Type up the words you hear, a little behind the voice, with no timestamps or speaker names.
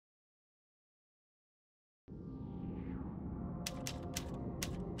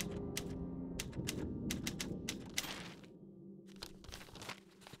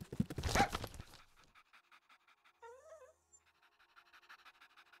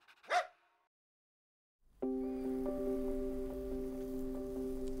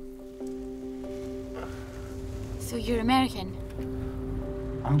So you're American?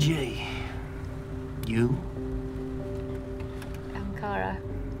 I'm Jay. You? I'm Cara.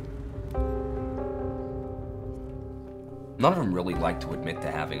 None of them really like to admit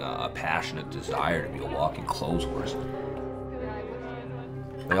to having a passionate desire to be a walking clothes horse.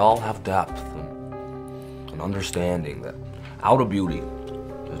 They all have depth and an understanding that outer beauty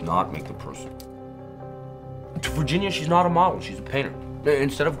does not make the person. To Virginia, she's not a model, she's a painter.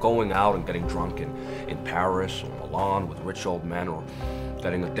 Instead of going out and getting drunk in Paris or Milan with rich old men or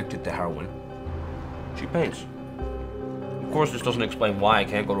getting addicted to heroin, she paints. Of course, this doesn't explain why I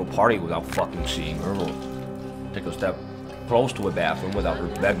can't go to a party without fucking seeing her or take a step close to a bathroom without her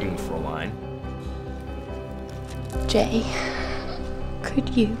begging for a line. Jay, could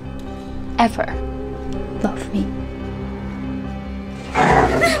you ever love me?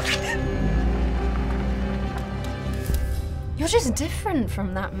 You're just different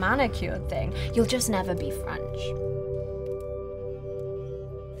from that manicured thing. You'll just never be French.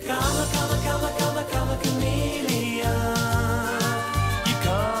 Come a chameleon.